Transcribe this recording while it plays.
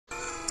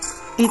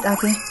Eat,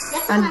 Akie.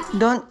 And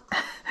don't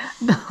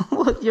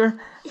put your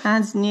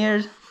hands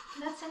near.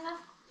 That's enough.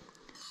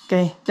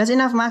 Okay, that's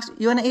enough, Max.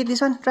 You wanna eat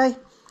this one? Try.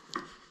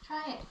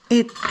 Try it.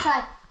 Eat.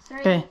 Try. 3,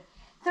 Okay.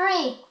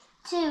 3,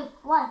 2,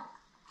 1.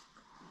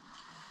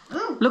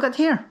 Look at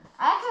here.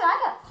 I actually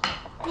like it.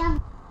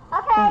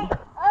 Okay.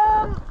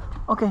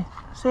 Okay,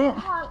 say it.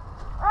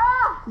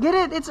 Get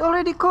it. It's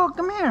already cooked.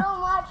 Come here. So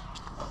much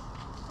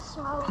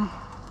smoke.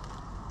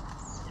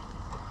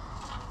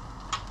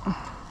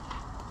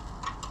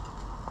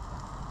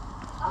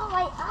 Oh,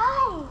 my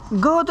eyes.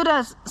 Go to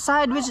the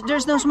side which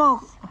there's no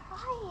smoke.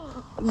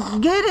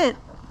 Get it.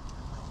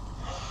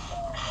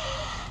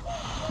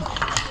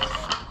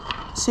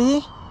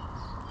 See?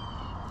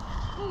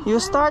 You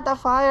start a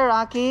fire,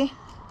 Akie.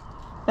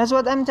 That's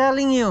what I'm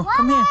telling you.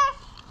 Come here.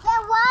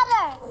 Get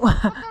water.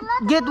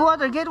 Get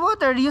water. Get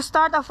water. You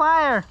start a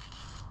fire.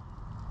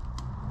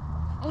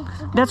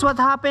 That's what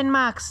happened,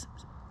 Max,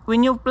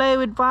 when you play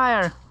with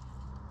fire.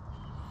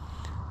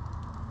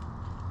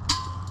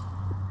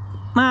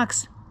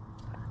 Max,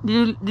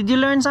 did you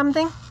learn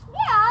something?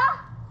 Yeah,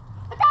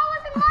 but that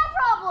wasn't my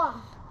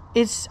problem.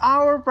 It's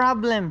our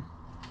problem.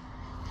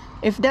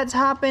 If that's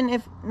happened,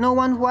 if no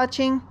one's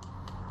watching,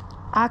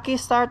 Akie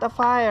start a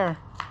fire.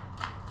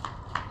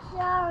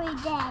 Sorry,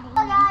 Daddy.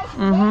 So guys,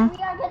 today we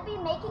are going to be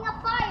making a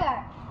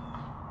fire.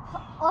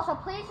 Also,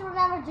 please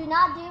remember, do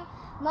not do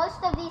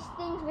most of these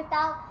things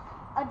without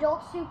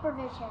adult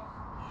supervision.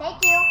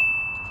 Thank you.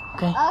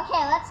 Okay.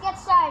 Okay, let's get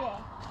started.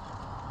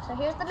 So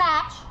here's the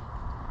match.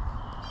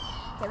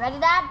 Okay, ready,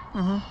 Dad?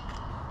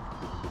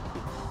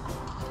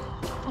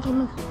 Okay,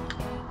 move.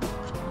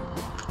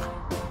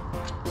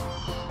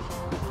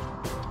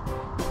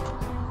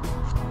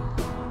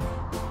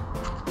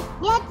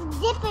 You have to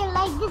dip it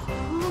like this.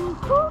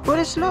 Put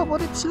it slow.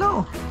 Put it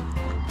slow.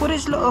 Put it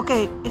slow.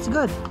 Okay, it's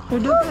good. You're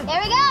doing good.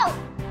 There we go.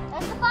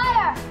 There's the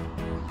fire.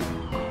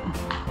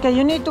 Okay,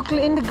 you need to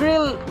clean the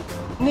grill.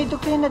 You need to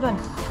clean that one.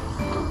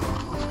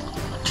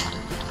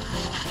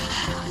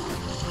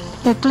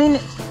 Yeah, clean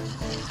it.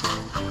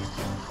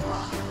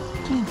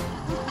 Clean.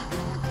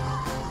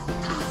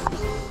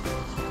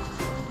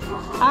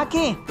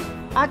 Akie,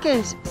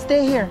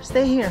 stay here.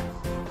 Stay here.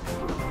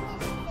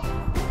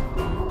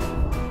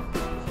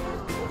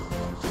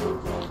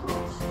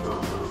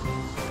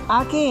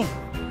 Akie.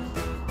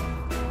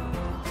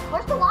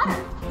 Where's the water?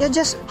 Yeah,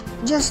 just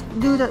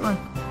do that one.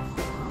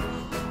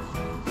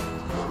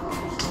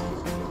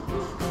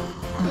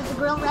 Is the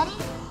grill ready?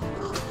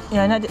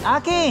 Yeah, not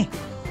Akie,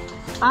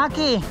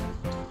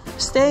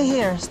 stay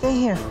here. Stay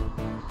here.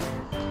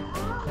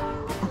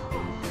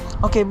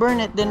 Okay, burn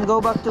it. Then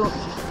go back to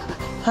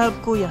help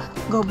Kuya.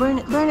 Go burn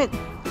it. Burn it.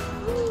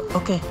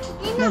 Okay.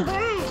 It's not burn.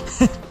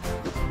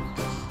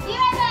 Be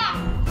right back.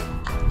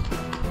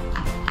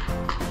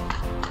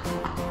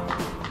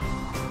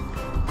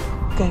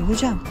 Okay, good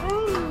job.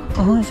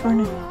 Oh, it's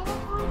burning.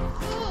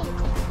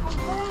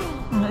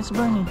 It's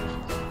burning.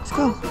 Let's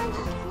go.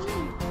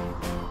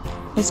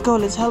 Let's go.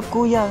 Let's help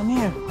Kuya. Come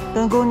here.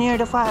 Don't go near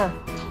the fire.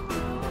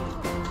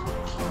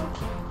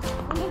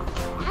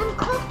 I'm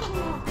cooking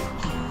it.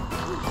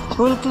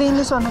 We'll clean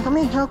this one. Come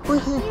here. Help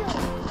Kuya.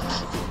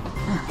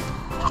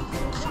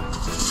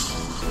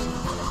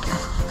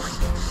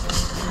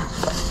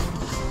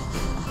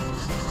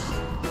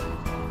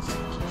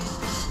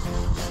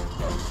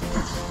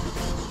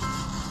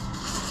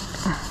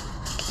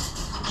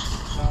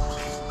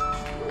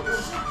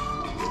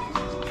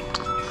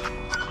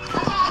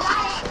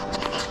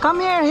 Come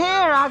here,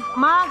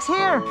 Max,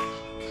 here.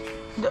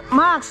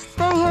 Max,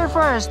 stay here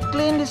first.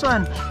 Clean this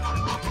one.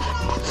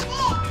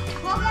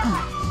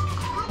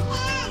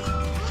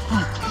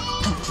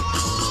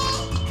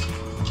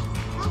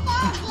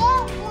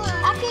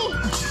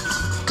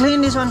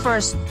 Clean this one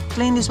first.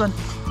 Clean this one.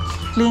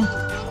 Clean. Come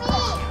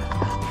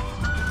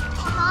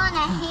on,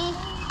 Akie.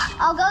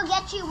 I'll go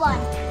get you one.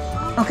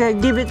 Okay,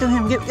 give it to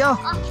him.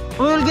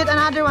 We'll get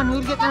another one.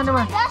 We'll get another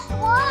one. That's the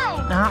best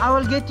one. I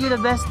will get you the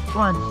best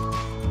one.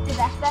 The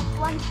best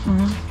one?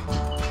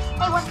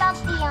 Hey, what about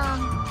the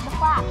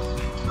flaps?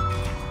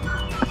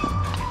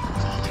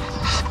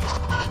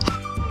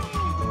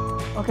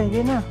 Okay,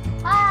 good now.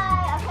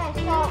 Hi, okay,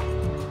 so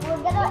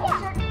we're gonna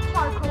insert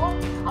charcoal.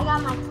 I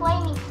got my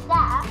flaming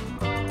staff.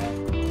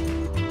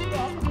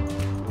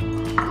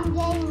 I'm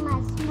getting my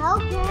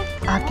smoker.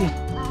 Akie,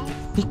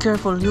 be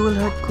careful. You will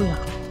hurt Kuya.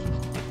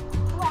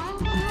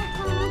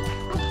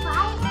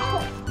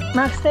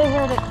 Max, stay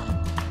here.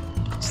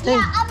 Stay.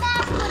 Yeah, a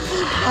mask would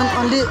be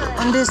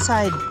On this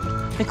side,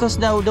 because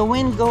the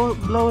wind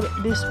blow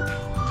this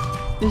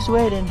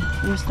way. Then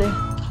you stay.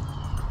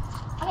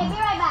 Okay, be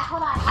right back.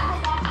 Hold on. I'll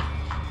take that.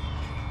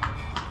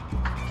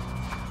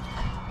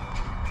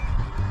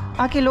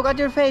 Akie, look at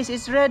your face.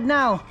 It's red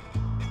now.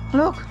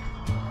 Look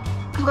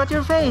at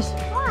your face.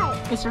 Why?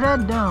 It's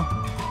red now.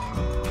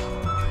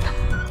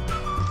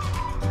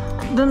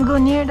 Don't go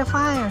near the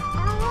fire.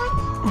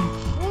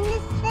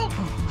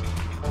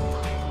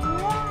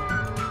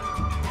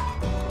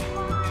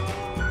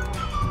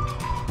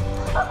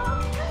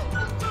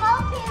 The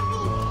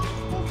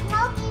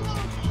smoke even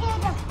hit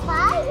the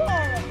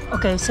fire.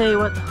 Okay, say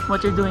what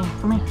you're doing.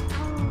 Come here.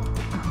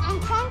 I'm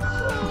trying to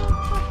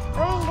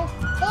burn the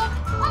stick.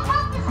 What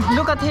about this?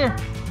 Look at here.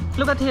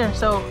 Look at here.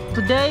 So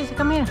today,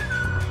 come here.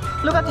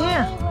 Look at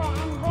here. I'm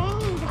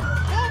burning the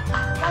stick.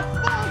 The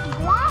stick is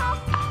black.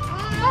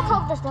 Let's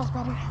hope this does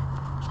better.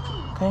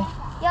 Okay.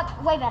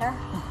 Yep, way better.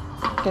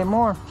 Okay,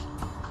 more.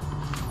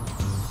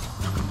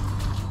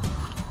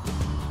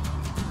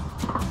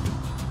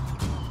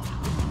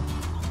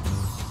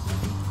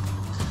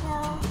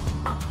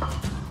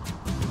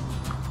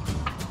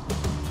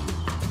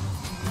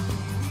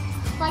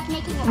 Like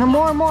making a No,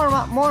 more,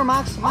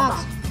 Max,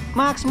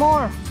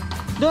 more.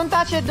 Don't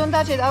touch it,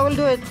 I will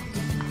do it.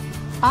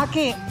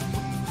 Akie,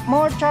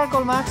 more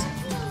charcoal, Max.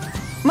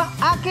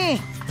 Akie!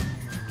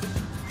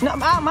 No,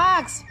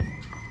 Max,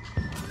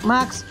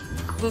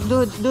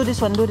 do this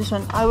one,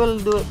 I will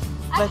do it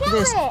like kill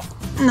this. it.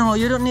 No,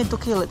 you don't need to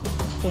kill it.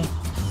 Okay.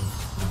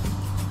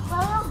 Well,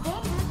 a little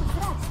dangerous to put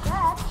that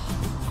scratch.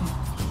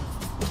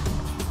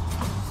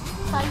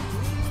 So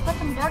put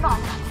some dirt on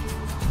it.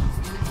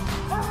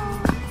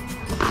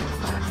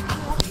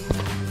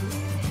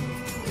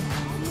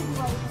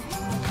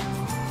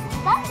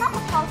 That's not a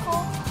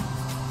charcoal.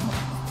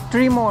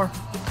 3 more.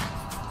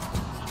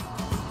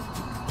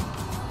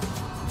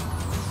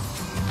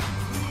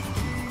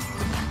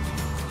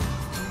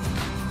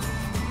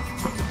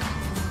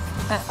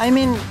 I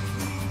mean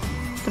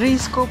 3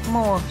 scope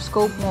more.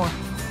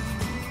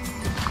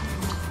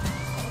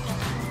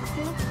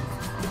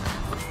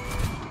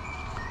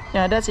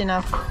 Yeah, that's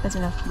enough.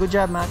 Good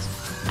job, Max.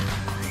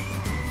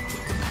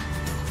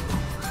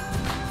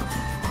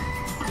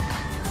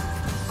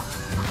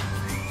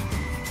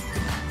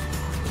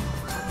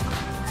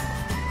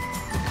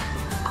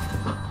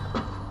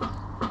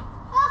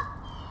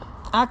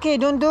 Akie,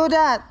 don't do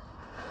that.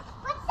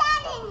 What's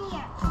that in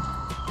here?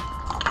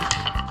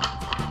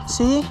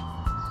 See?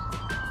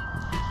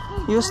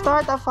 You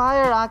start a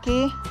fire,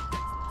 Akie.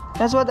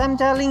 That's what I'm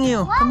telling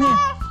you. Water. Come here.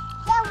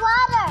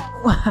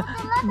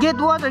 Get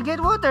water. Get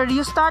water.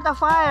 You start a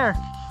fire.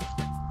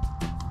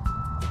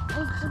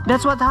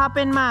 That's what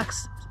happened,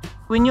 Max,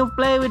 when you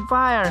play with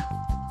fire.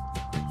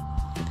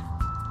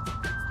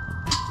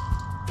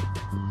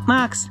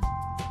 Max,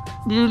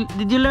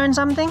 did you learn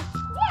something?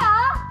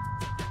 Yeah,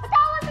 but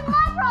that wasn't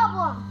my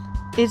problem.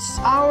 It's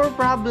our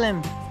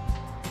problem.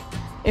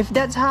 If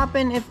that's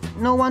happened, if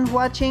no one's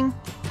watching,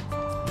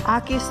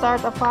 Akie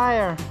start a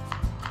fire.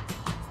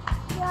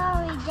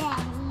 Sorry,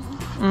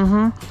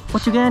 Daddy.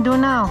 What you gonna do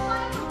now?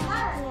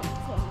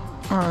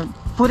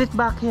 Put it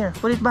back here.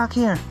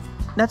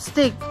 That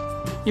stick.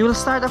 You will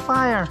start a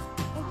fire.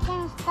 It's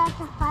gonna start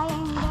a fire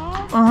in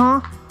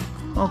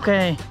there.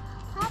 Okay.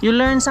 You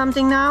learned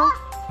something now?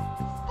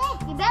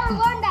 Stick, you better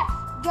learn that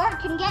dirt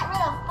can get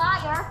rid of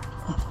fire.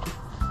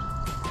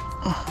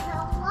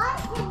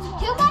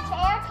 Too much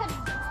air can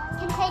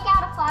take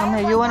out a fire. Come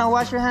here. You wanna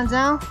wash your hands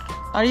now?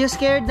 Are you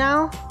scared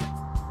now?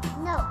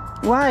 No.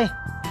 Why?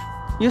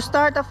 You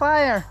start a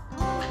fire.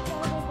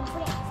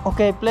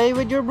 Okay, play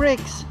with your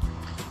bricks.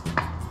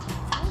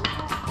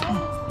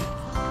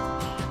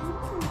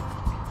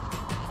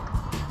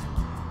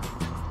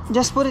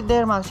 Just put it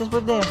there, Max. Just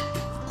put it there.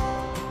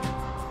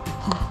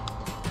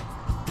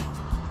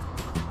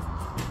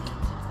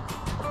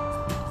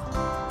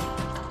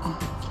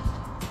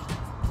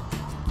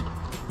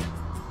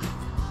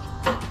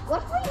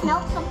 What if we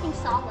melt something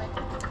solid?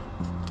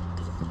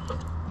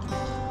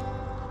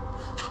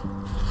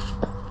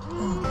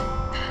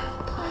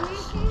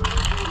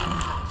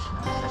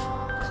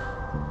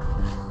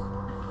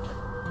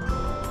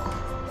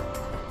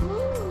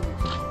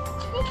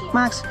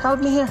 Max, help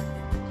me here.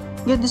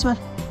 Get this one.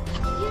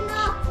 Did you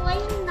know a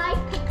flaming knife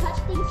could cut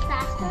things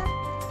faster?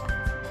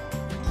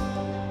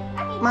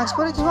 Max,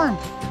 put it on.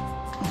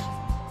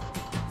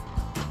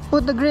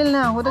 Put the grill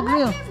now. Put the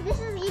grill. I'm not sure if this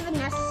is even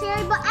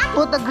necessary, but actually,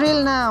 Put the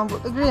grill now.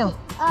 Put the grill.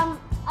 I'm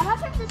not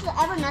sure if this is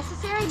ever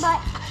necessary, but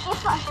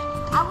if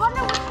I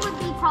wonder which would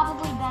be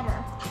probably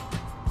better,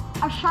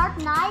 a sharp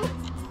knife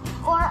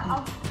or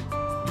a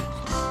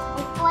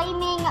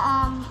flaming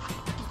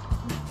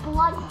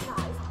blunt knife.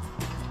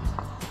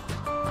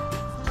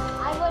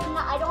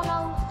 I don't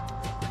know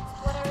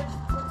what's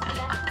the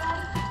best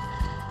one.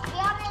 To be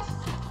honest,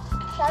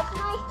 sharp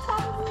knife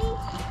probably,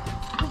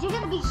 because you're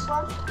gonna be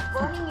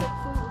burning your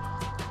food.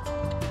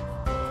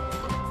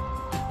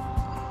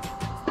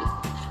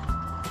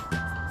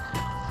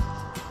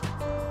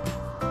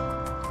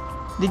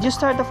 Did you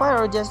start the fire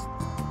or just...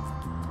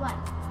 What?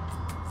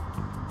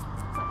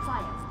 What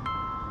fire?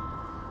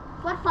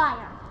 What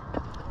fire?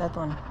 that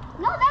one?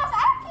 No, that's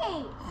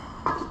Akie!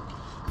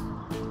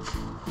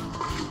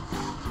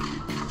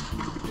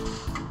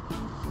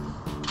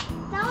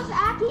 That was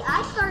Akie.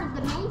 I started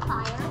the main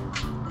fire.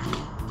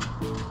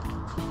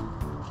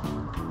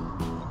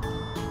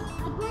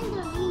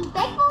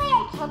 Thankfully,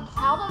 I took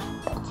out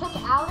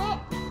it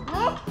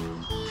with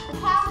the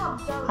pile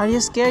of dirt. Are you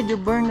scared you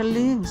burn the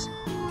leaves?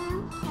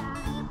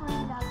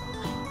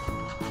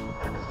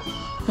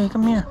 Hey,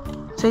 come here.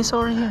 Say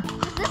sorry here.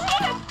 Does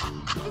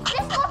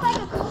this look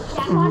like a cool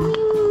jack on me?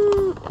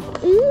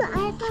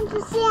 This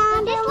looks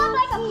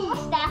like a cool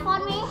staff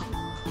on me.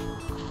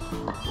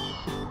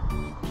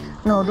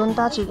 No, don't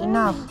touch it.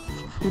 Enough.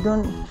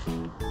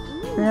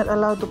 You're not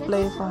allowed to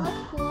play Does this fast.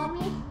 look cool on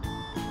me?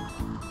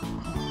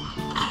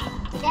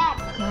 Dad,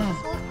 does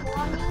this look cool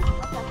on me with a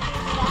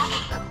cool staff?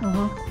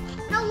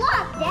 No,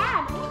 look,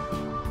 Dad.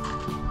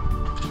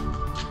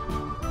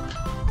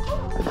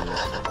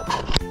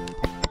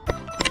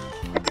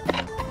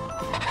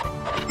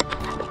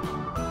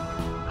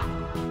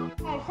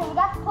 Okay, so we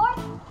got the pork.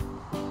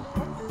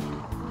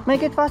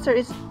 Make it faster.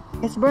 It's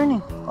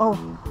burning. Oh,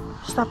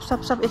 stop!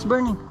 It's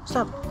burning.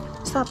 Stop!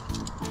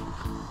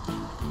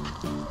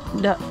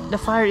 The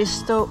fire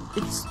is too.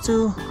 It's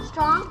too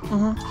Strong.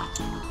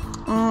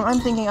 I'm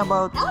thinking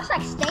about. That looks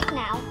like steak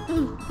now.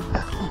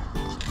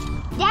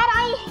 Dad,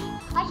 I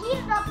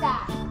heated up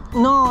that.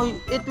 No,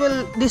 it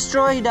will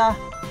destroy that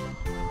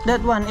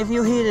one if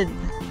you heat it.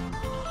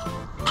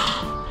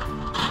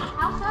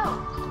 How so?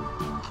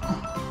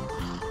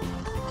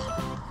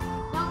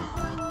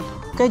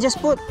 Okay,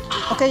 just put.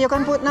 Okay, you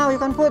can put now.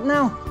 Come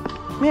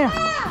here.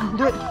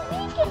 Do it.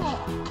 I'm making it.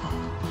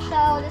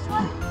 So this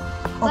one.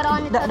 But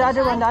on The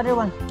other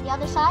one. The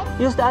other side?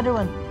 Use the other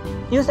one.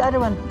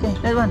 Okay,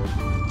 that one.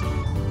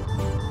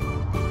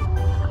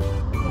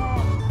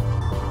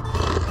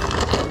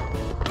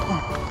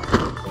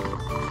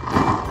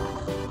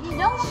 These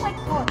don't look like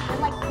pork. They're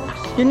like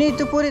pork. You need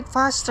to put it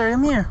faster.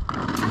 Come here.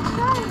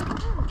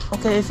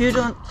 Okay, if you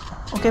don't.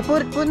 Okay,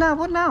 put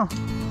now.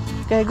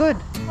 Okay, good.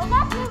 Well,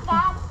 that's too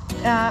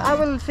bad. I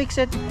will fix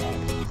it.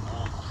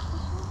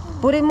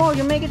 Put it more.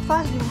 You make it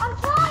fast. I'm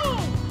trying.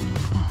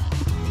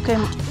 Okay.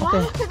 You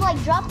want me to like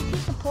drop a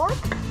piece of pork?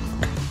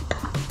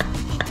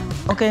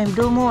 Okay,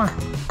 do more.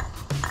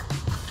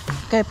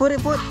 Okay, put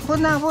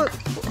now.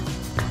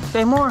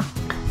 Okay, more.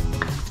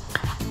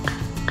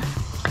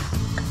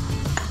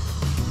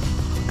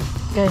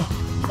 Okay.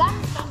 You got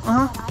the same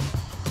Uh-huh. one, right?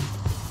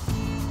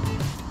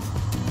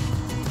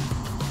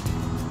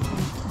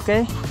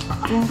 Okay.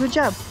 Doing good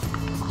job.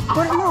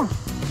 Put it more.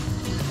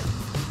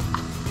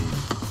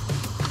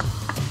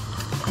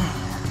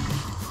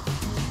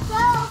 So,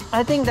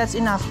 I think that's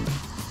enough.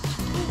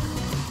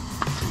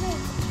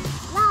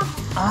 now,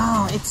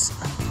 Oh, it's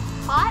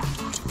hot?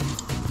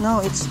 no,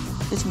 it's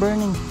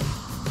burning.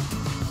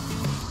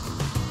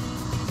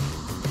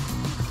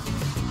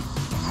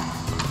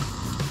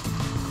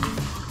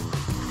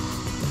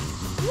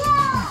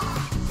 Yeah!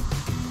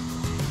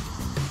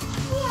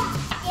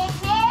 Get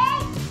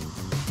it!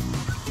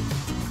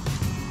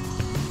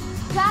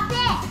 Drop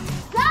it!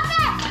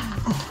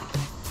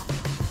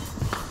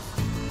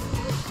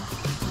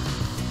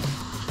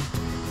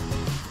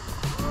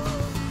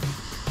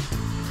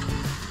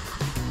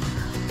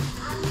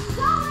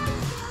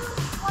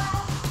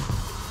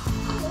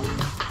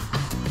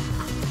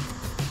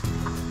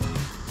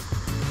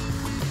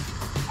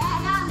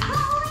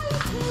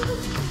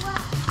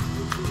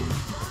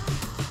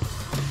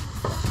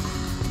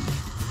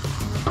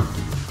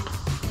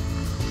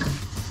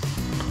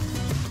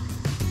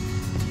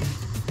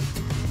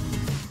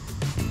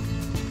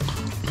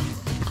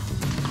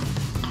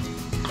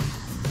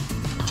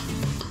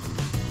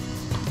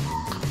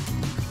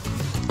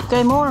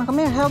 Okay, more. Come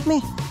here, help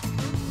me.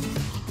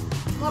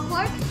 More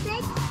pork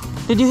steak?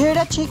 Did you hear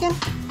that chicken?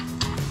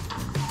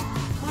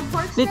 More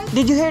pork steak?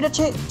 Did you hear the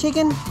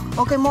chicken?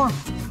 Okay, more.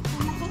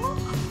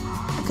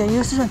 Okay,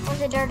 use this one. Or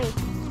is it dirty?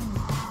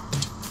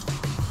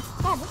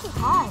 Yeah, this is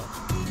hot.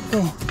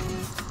 Okay,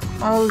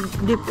 I'll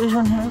dip this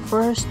one here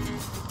first.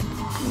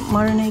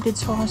 Marinated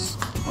sauce.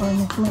 Or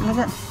like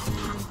that.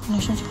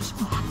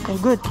 Okay,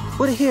 good.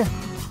 Put it here.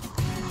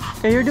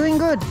 Okay, you're doing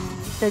good.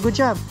 Okay, good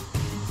job.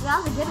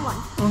 That was a good one.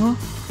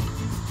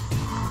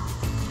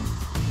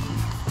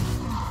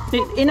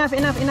 Enough.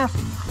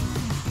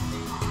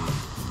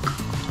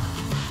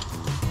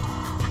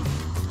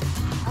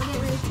 I'll get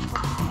rid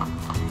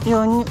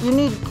of You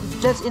need.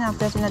 That's enough.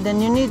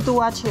 Then you need to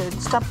watch here.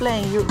 Stop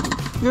playing.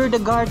 You're the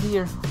guard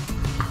here.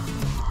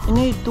 You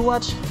need to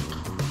watch.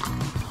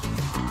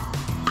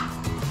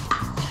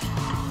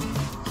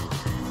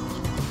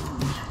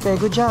 Okay,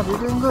 good job. You're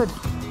doing good.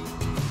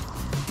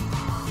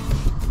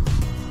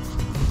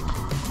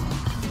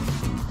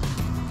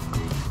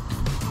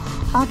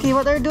 Akie,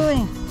 what are you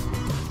doing?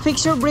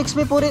 Fix your bricks.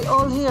 We put it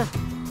all here.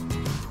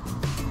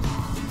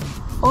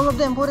 All of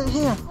them. Put it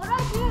here. What do I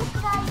do?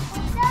 Should I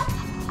push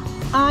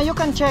them? You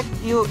can check.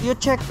 You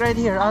check right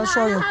here. I'll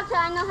show you.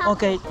 I know how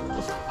to. Okay.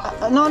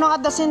 No,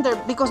 at the center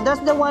because that's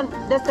the one.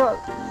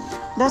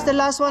 That's the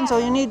last one. So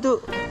you need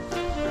to.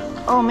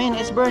 Oh man,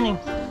 it's burning.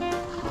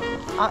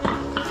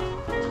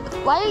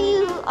 Why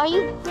are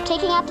you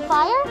taking out the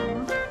fire?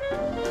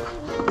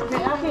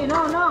 Okay,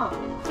 no.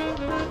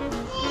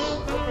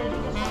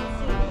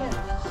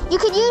 You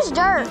could use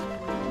dirt.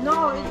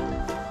 No.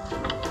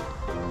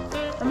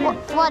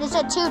 What, is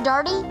it too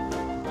dirty?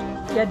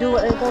 Yeah, do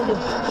what I told you.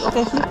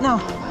 Okay, flip now.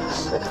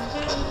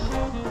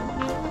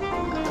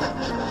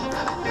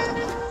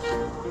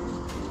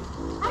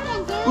 I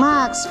can do it.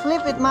 Max,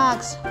 flip it,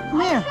 Max. Come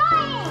here.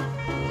 Trying.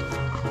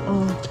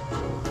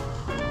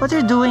 What are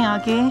you doing,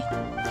 Akie?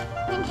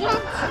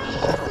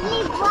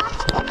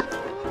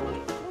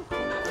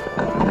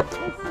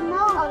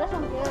 Oh, this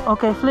one's good.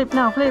 Okay, flip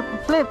now, flip.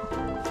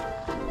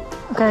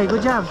 Okay,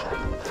 good job.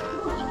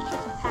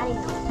 Patty.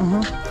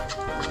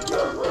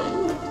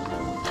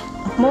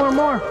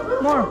 More.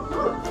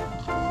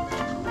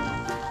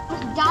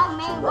 This dog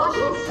may wash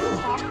his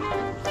stuff.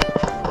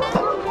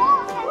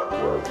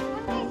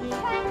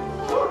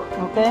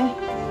 Okay.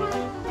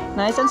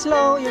 Nice and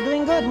slow. You're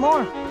doing good.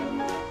 More.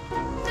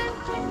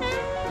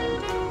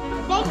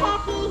 Stay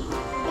tacky.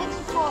 Big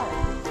support.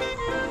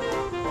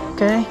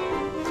 Okay.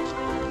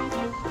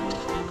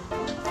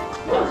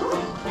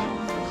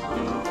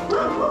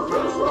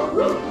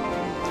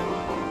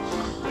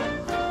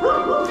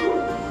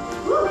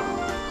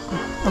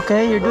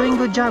 Okay, you're doing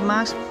good job,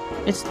 Max.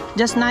 It's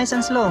just nice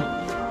and slow.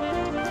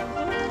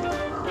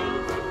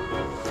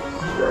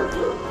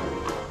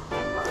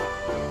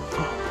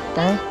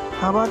 Okay,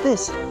 how about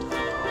this?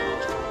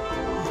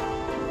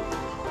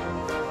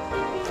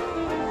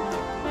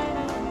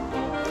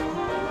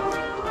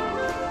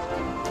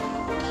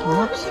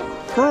 Oops,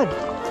 good.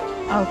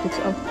 I'll fix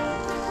it up.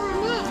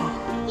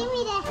 Give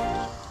me that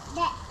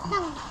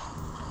thumb.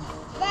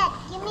 Dad,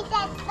 give me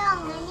that thumb.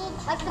 I need.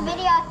 Like the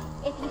video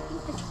if you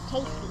think this is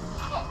tasty.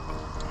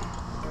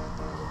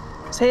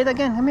 Say it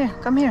again.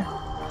 Come here.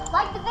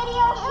 Like the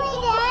video if you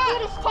think this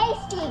food is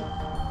tasty.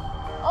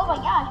 Oh my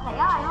gosh, my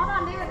eye. Hold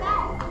on, be right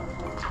back.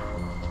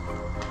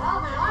 Oh,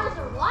 my eyes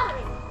are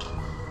watering.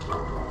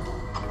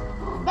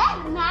 That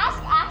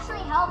mask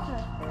actually helped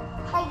her.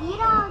 Like, you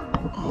know,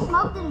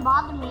 smoke didn't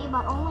bother me,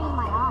 but only in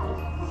my eyes.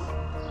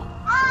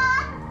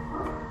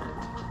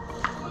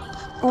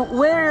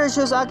 Where are your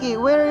shoes, Aki?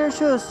 Where are your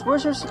shoes?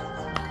 Where's your?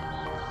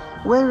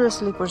 Where are your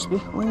slippers, B?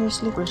 Where are your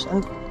slippers?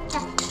 And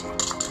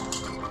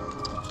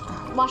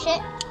wash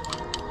it.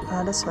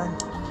 that's fine.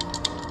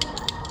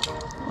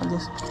 I'll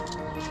just.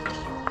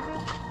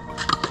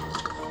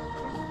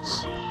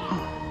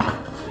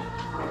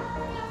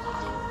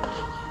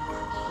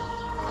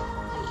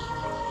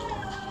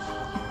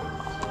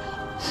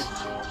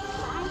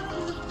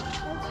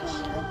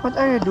 What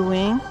are you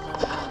doing?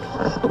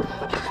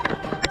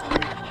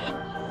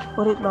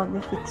 Put it back,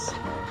 they fix.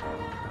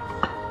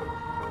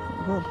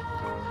 Good.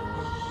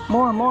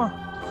 More.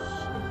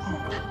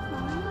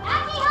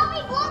 Akie, help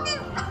me blow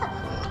this.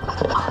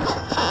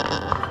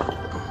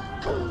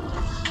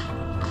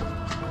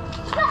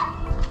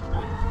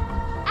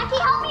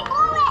 Akie, help me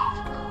blow it.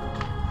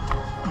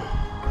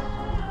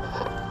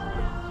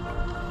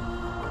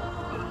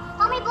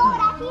 Help me blow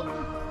it, Akie.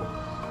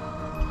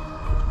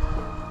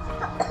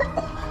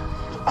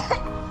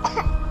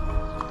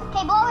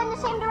 Okay, blow in the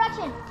same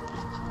direction.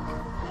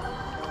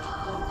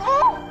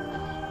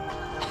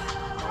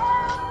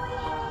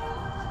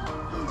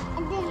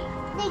 And then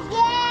the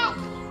gas.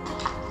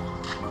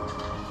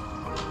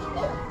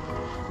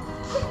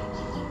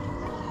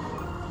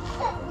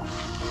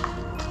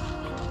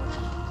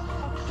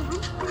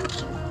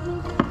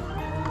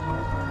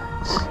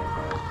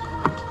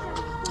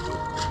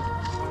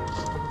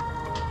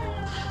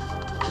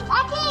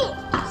 Akie,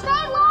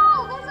 stay low.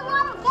 There's a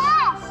lot of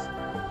gas.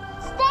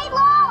 Stay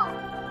low.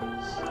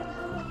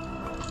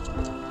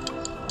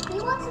 We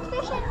want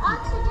sufficient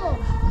oxygen.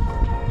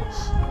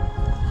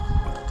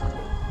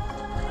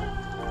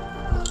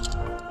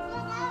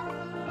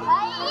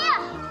 Yeah.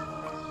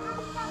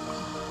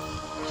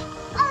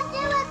 Oh, do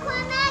it,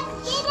 Clement.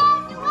 Get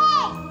out the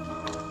way.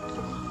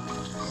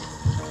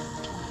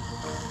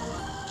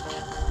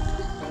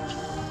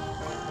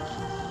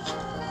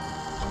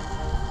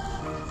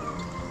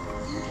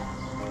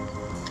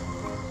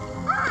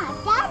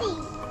 Daddy.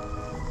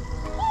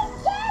 Hey,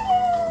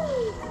 Daddy.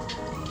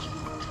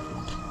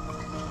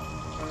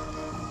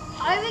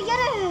 Are we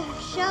gonna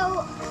show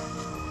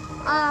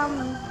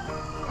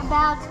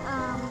about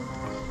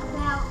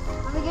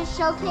are we gonna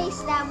showcase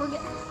that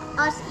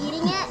us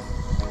eating it?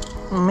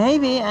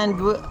 Maybe,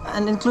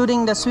 and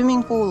including the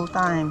swimming pool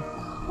time.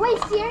 Wait,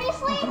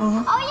 seriously?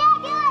 Mhm. Oh yeah,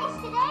 guys,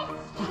 today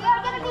we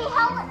are gonna be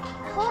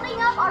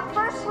holding up our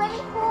first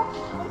swimming pool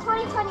in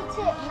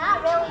 2022.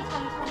 Not really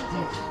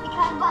 2022,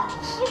 but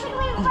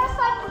basically the first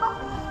time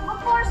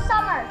before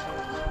summer.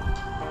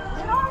 Is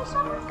it already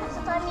summer? Because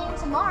I mean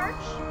it's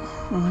March.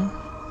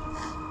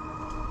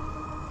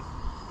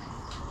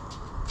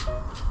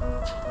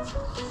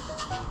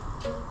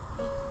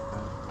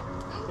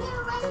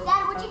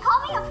 Dad, would you call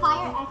me a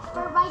fire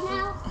expert right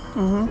now?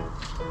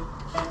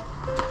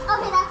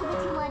 Okay, that's a bit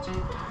too much.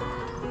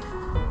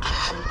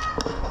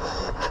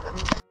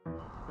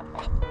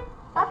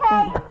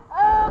 Okay,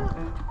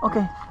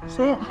 Okay,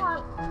 say it.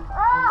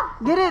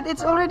 Get it.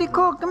 It's already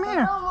cooked. Come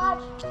here. so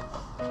much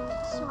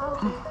smoke.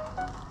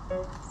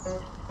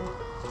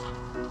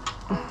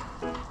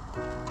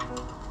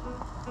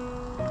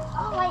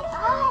 Oh, my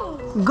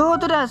eyes. Go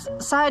to the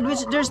side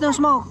which there's no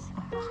smoke.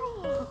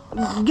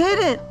 Get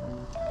it.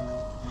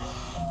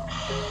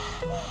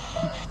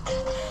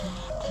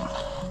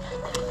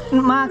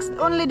 Max,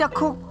 only the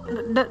cook,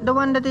 the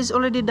one that is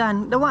already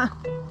done. The one.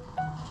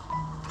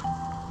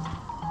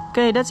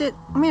 Okay, that's it.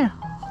 Come here.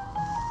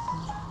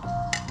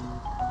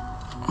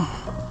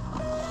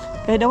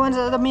 Okay, the ones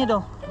at the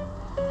middle.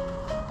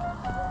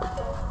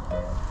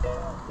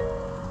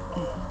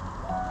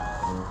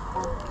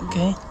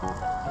 Okay.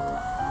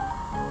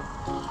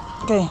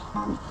 Okay.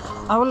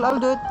 I'll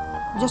do it.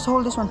 Just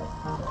hold this one.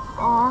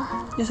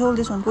 Aw. Just hold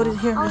this one. Put it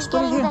here. I'm Just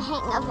put it getting here. the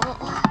hang of it.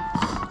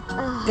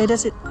 Okay,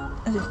 that's it.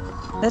 That's it.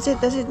 That's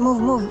it. That's it.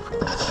 Move, move.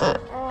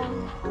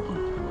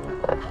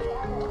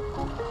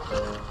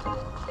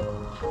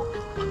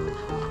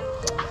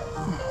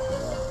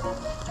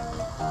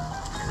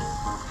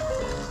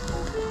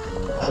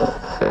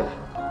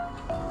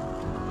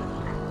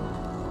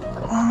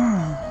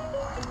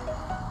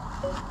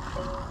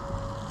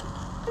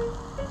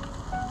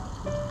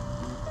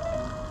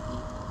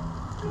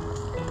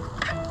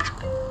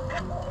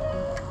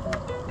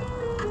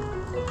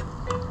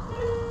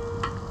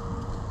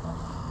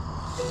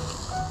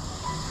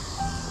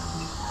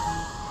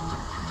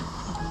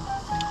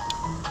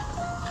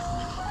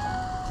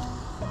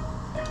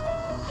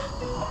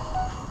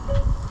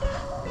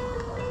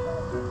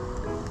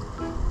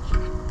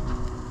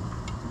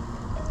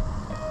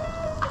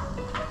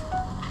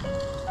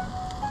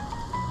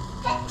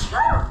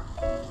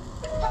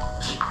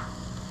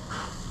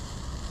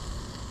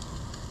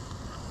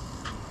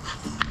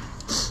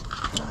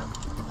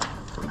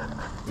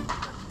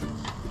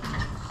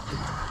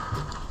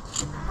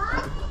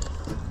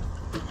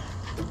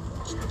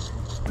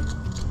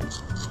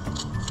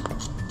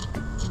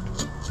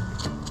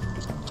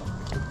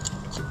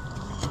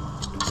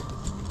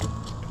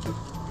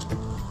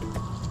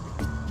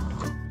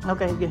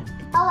 Okay, okay.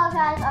 Hello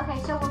guys. Okay,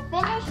 so we're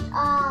finished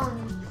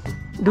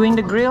Doing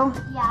the grill?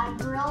 yeah,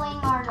 grilling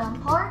our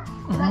pork,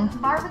 like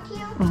barbecue.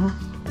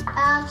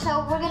 So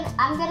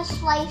I'm gonna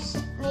slice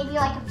maybe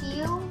like a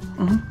few.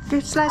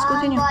 Okay, slice,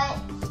 continue. But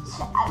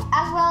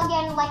as well,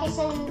 again, like I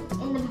said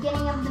in the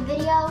beginning of the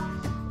video,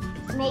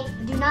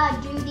 do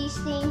not do these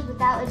things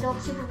without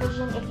adult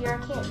supervision if you're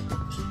a kid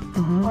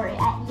or at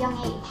a young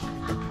age.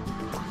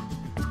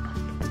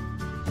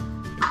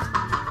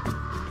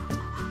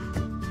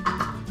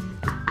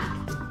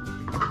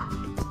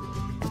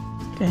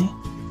 Okay.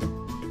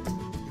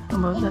 How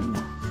about that?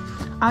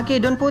 Okay,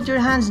 don't put your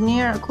hands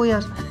near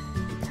Kuya's.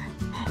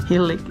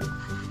 He'll lick it.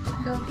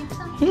 Go get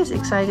some. He's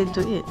excited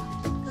to eat.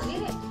 Go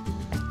eat it.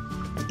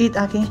 Eat,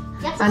 Aki.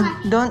 That's And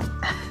enough. don't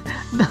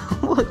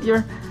put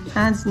your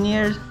hands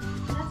near.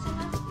 That's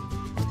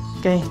enough.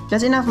 Okay,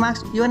 that's enough,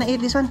 Max. You wanna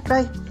eat this one?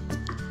 Try.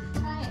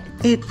 Try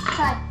it. Eat.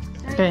 Try.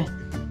 Okay.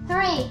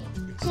 3,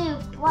 2,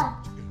 1.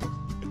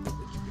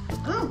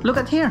 Look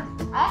at here.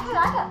 I actually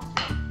like it.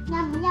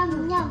 Yum,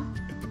 yum, yum.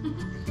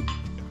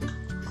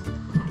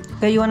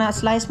 Okay, you wanna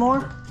slice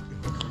more?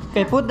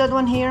 Okay, put that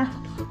one here.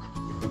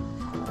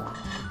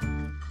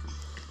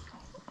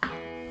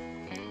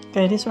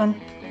 Okay, this one.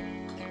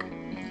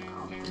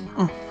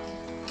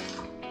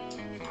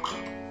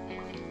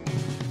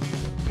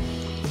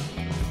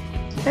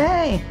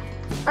 Hey,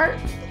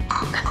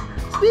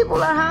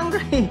 people are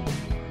hungry.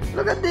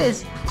 Look at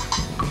this.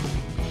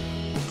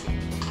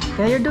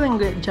 Okay, you're doing a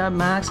great job,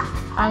 Max.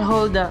 I'll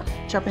hold the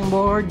chopping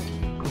board.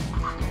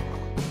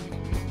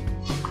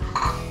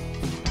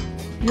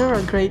 You're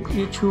a great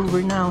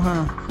YouTuber now,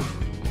 huh?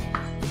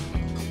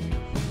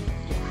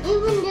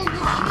 Even the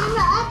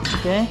camera up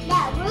Okay.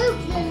 that roof,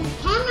 the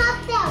camera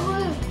up that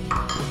roof.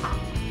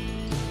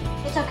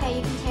 It's okay,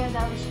 you can tear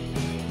those.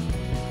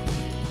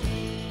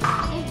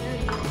 They're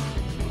very good.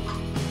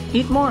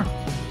 Eat more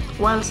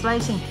while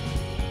slicing.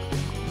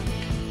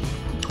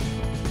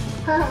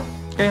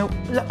 Okay,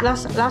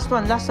 last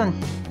one.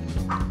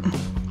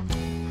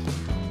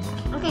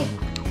 Okay.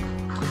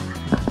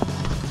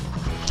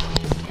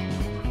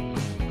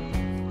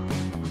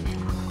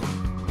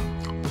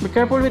 Be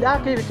careful with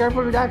Akie. Be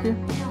careful with Akie.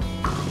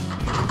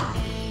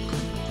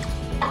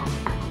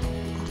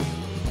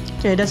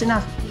 Okay, that's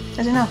enough.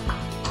 That's enough.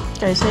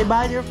 Okay, say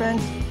bye to your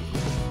friends.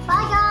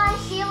 Bye guys,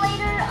 see you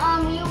later.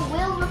 We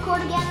will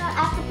record again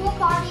at the pool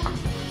party.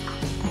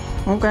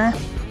 Okay.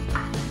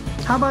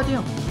 How about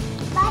you?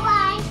 Bye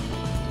bye.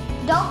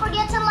 Don't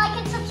forget to like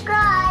and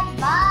subscribe.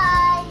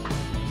 Bye.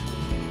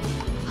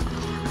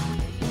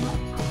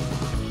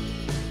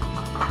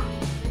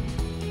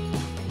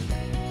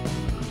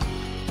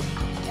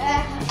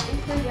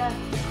 It's pretty good.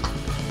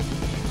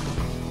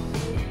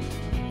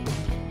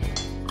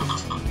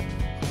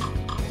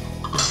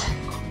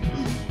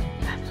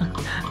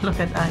 Look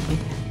at Akie.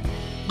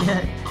 Yeah,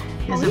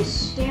 he has Always a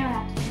stare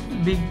at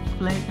me. big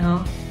plate,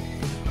 huh?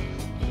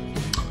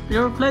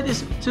 Your plate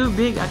is too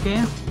big,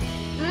 Akie.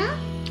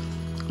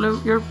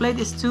 Look, your plate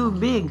is too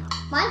big.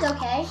 Mine's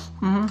okay.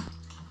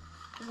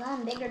 Because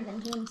I'm bigger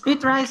than him.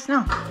 Eat rice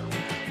now.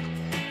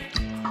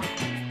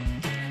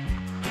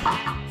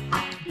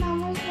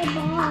 Mom, where's the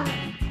ball?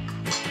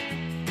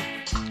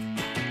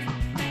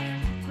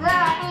 Where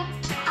I think?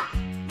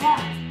 Yeah,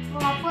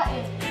 where my foot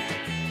is.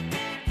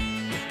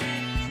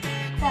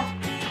 There.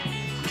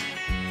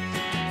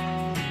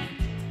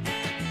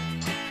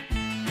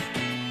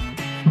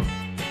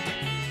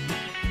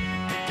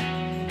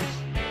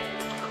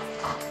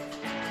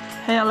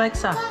 Hey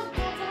Alexa,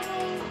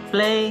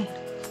 play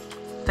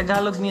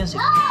Tagalog music.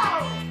 No!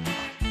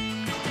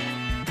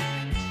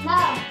 No.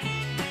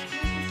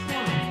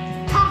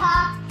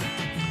 Haha.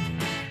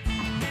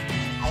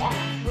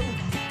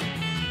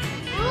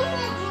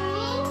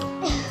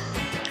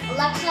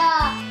 Alexa,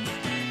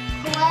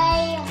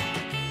 play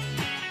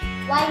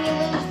Why We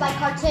Lose by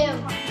Cartoon.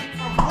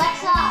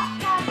 Alexa,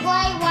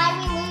 play Why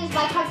We Lose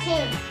by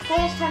Cartoon. Who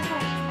is turn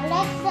first?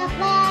 Alexa,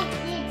 play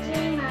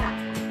Dreamer.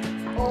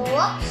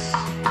 Whoops.